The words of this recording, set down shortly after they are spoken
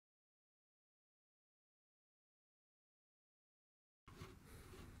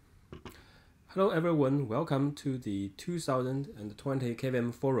Hello everyone, welcome to the 2020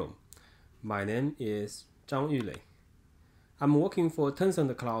 KVM forum. My name is Zhang Yulei. I'm working for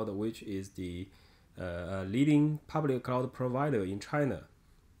Tencent Cloud, which is the leading public cloud provider in China.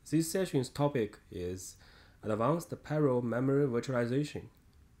 This session's topic is advanced parallel memory virtualization.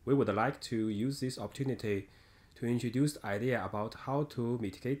 We would like to use this opportunity to introduce the idea about how to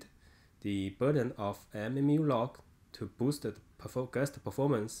mitigate the burden of MMU lock to boost the guest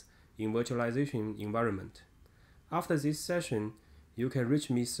performance in virtualization environment. After this session, you can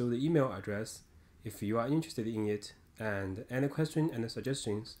reach me through the email address if you are interested in it, and any questions and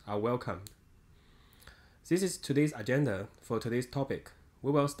suggestions are welcomed. This is today's agenda for today's topic.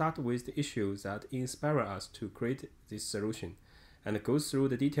 We will start with the issues that inspire us to create this solution and go through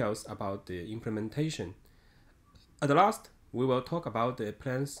the details about the implementation. At last, we will talk about the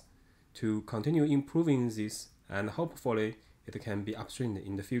plans to continue improving this, and hopefully it can be upstreamed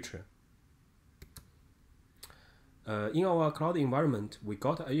in the future. In our cloud environment, we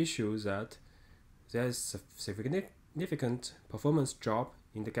got an issue that there is a significant performance drop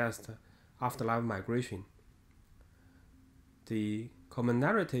in the guest after live migration. The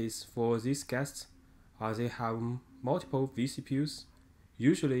commonalities for these guests are they have multiple vCPUs,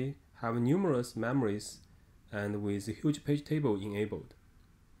 usually have numerous memories, and with a huge page table enabled.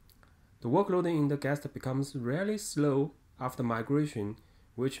 The workload in the guest becomes really slow after migration,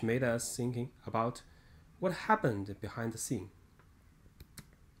 which made us thinking about what happened behind the scene.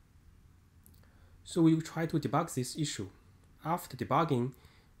 So we try to debug this issue. After debugging,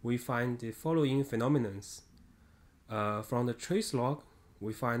 we find the following phenomena. From the trace log,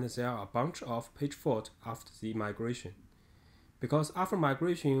 we find there are a bunch of page faults after the migration. Because after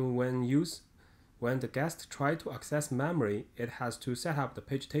migration, when the guest tries to access memory, it has to set up the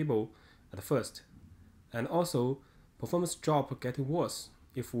page table at first. And also, performance drop gets worse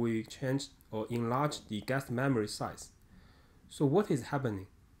if we change or enlarge the guest memory size. So what is happening?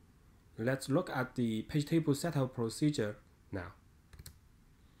 Let's look at the page table setup procedure now.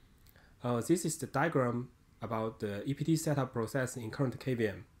 This is the diagram about the EPT setup process in current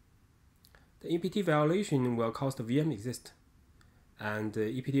KVM. The EPT violation will cause the VM exist, and the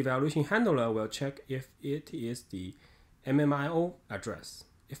EPT violation handler will check if it is the MMIO address.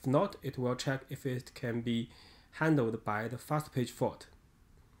 If not, it will check if it can be handled by the fast page fault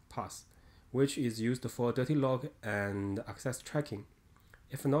path, which is used for dirty log and access tracking.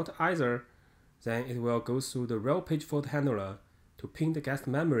 If not either, then it will go through the real page fault handler to ping the guest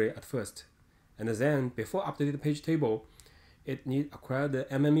memory at first, and then before updating the page table, it needs acquire the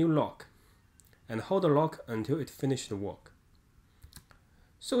MMU lock and hold the lock until it finishes the work.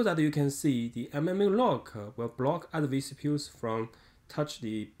 So that you can see the MMU lock will block other vCPUs from touch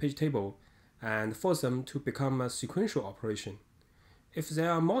the page table and force them to become a sequential operation. If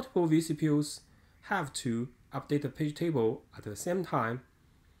there are multiple vCPUs have to update the page table at the same time,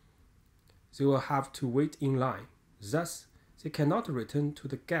 they will have to wait in line. Thus, they cannot return to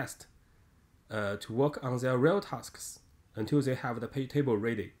the guest to work on their real tasks until they have the page table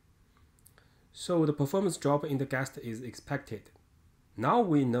ready. So the performance drop in the guest is expected. Now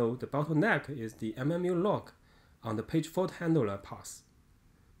we know the bottleneck is the MMU lock on the page fault handler path.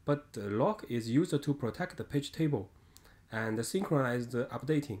 But the lock is used to protect the page table and synchronize the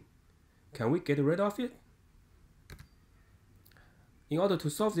updating. Can we get rid of it? In order to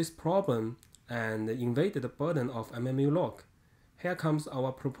solve this problem and evade the burden of MMU lock, here comes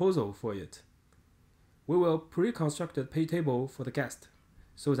our proposal for it. We will pre-construct the page table for the guest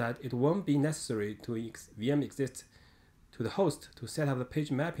so that it won't be necessary to VM exist to the host to set up the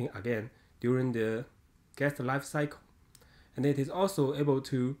page mapping again during the guest life cycle. And it is also able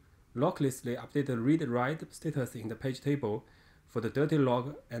to localessly update the read-write status in the page table for the dirty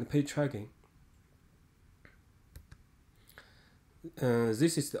log and page tracking.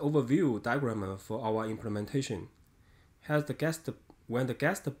 This is the overview diagram for our implementation. Here's the guest when the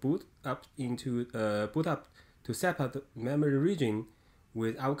guest boot up to set up the memory region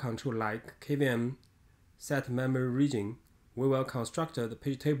with our control like KVM set memory region. We will construct the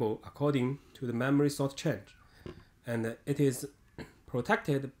page table according to the memory sort change, and it is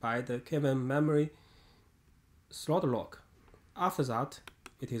protected by the KVM memory slot lock. After that,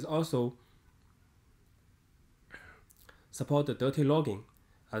 it is also support the dirty logging,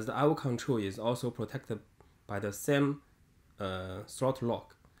 as the IO control is also protected by the same slot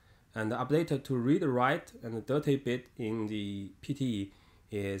lock, and the update to read, write, and the dirty bit in the PTE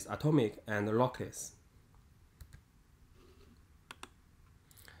is atomic and lockless.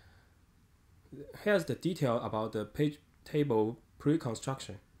 Here's the detail about the page table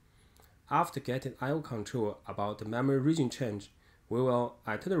pre-construction. After getting IO control about the memory region change, we will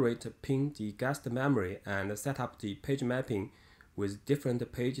iterate pin the guest memory and set up the page mapping with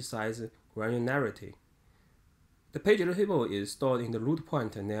different page size granularity. The page table is stored in the root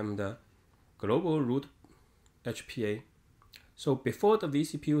point named global root HPA. So before the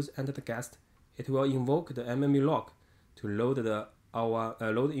vCPUs enter the guest, it will invoke the MMU log to load our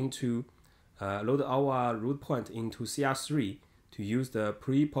root point into CR3 to use the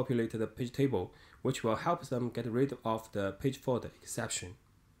pre-populated page table, which will help them get rid of the page fault exception.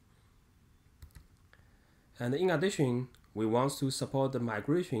 And in addition, we want to support the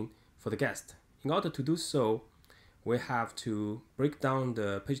migration for the guest. In order to do so, we have to break down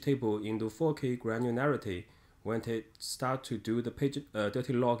the page table into 4K granularity when it starts to do the page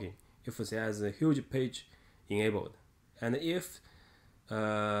dirty logging if there's a huge page enabled. And if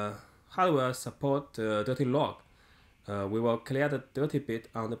hardware support dirty log, we will clear the dirty bit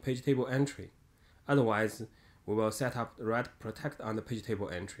on the page table entry. Otherwise, we will set up the write protect on the page table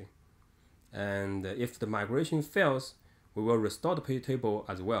entry. And if the migration fails, we will restore the page table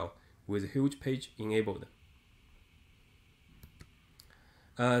as well with huge page enabled.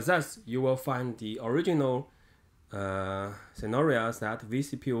 Thus, you will find the original scenarios that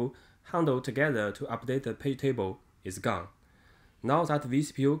vCPU handled together to update the page table is gone. Now that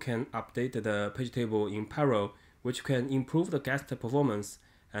vCPU can update the page table in parallel, which can improve the guest performance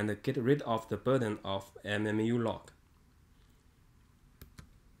and get rid of the burden of MMU log.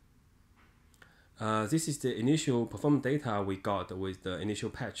 This is the initial performance data we got with the initial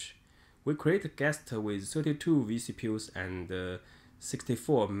patch. We create a guest with 32 vCPUs and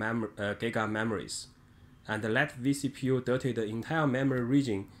 64 giga memories, and let vCPU dirty the entire memory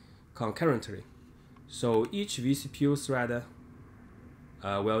region concurrently. So each vCPU thread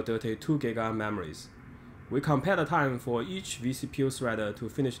will dirty 2 giga memories. We compare the time for each vCPU thread to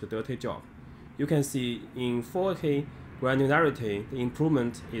finish the dirty job. You can see in 4K granularity, the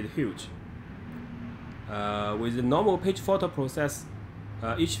improvement is huge. With the normal page fault process,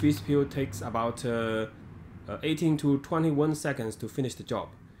 each vCPU takes about 18 to 21 seconds to finish the job,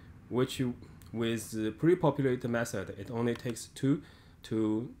 which with the pre-populated method, it only takes 2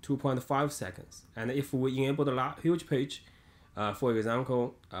 to 2.5 seconds. And if we enable the huge page, for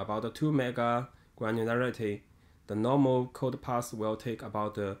example, about 2 mega granularity, the normal code pass will take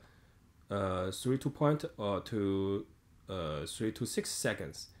about 3 to 6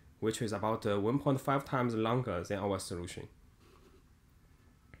 seconds, which is about 1.5 times longer than our solution.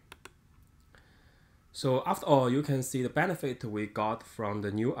 So after all, you can see the benefit we got from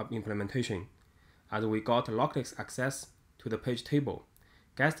the new implementation, as we got lockless access to the page table.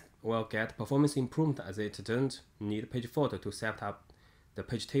 Guests will get performance improvement as it doesn't need page fault to set up the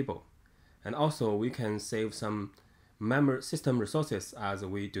page table. And also we can save some memory system resources as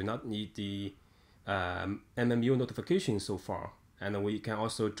we do not need the MMU notification so far. And we can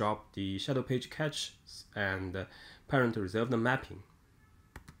also drop the shadow page cache and parent reserved mapping.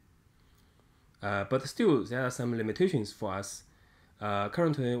 But still, there are some limitations for us.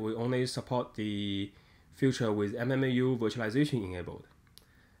 Currently, we only support the feature with MMU virtualization enabled.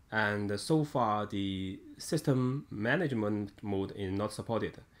 And so far, the system management mode is not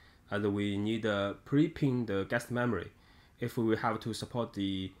supported, as we need to pre-pin the guest memory. If we have to support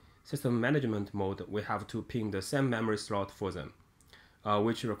the system management mode, we have to pin the same memory slot for them,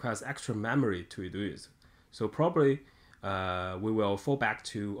 which requires extra memory to do it. So probably we will fall back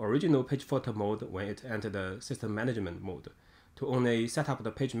to original page fault mode when it enters the system management mode to only set up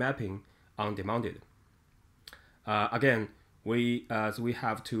the page mapping on demanded. Again, we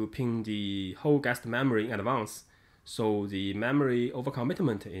have to pin the whole guest memory in advance, so the memory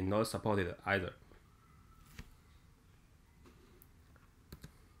overcommitment is not supported either.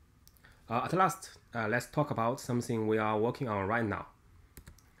 At last, let's talk about something we are working on right now.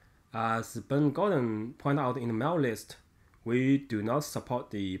 As Ben Gordon pointed out in the mail list, we do not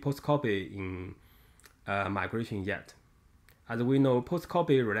support the post-copy in migration yet. As we know,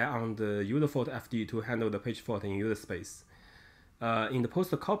 post-copy rely on the user fault FD to handle the page fault in user space. In the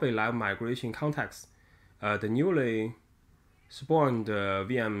post-copy live migration context, the newly spawned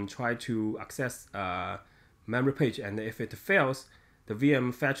VM try to access memory page, and if it fails, the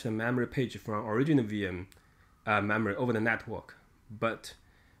VM fetch the memory page from original VM memory over the network. But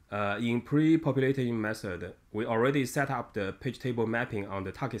in pre-populating method, we already set up the page table mapping on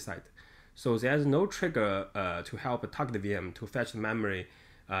the target side. So there's no trigger to help target VM to fetch the memory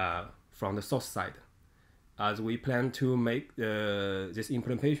from the source side. As we plan to make this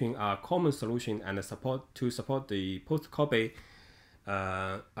implementation a common solution and support the post-copy,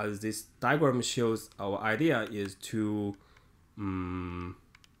 as this diagram shows, our idea is to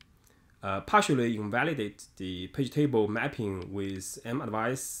partially invalidate the page table mapping with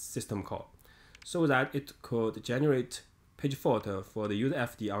M-advice system call, so that it could generate page fault for the user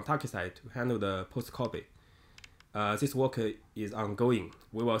FD on target side to handle the post copy. This work is ongoing.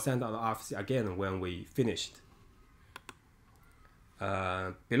 We will send out the RFC again when we finished.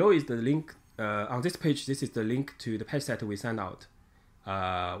 Below is the link. On this page, this is the link to the page set we sent out.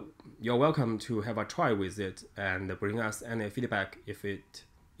 You're welcome to have a try with it and bring us any feedback if it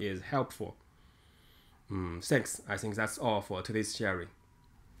is helpful. Thanks. I think that's all for today's sharing.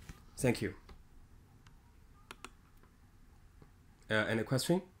 Thank you. Any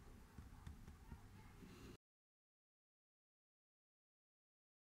question?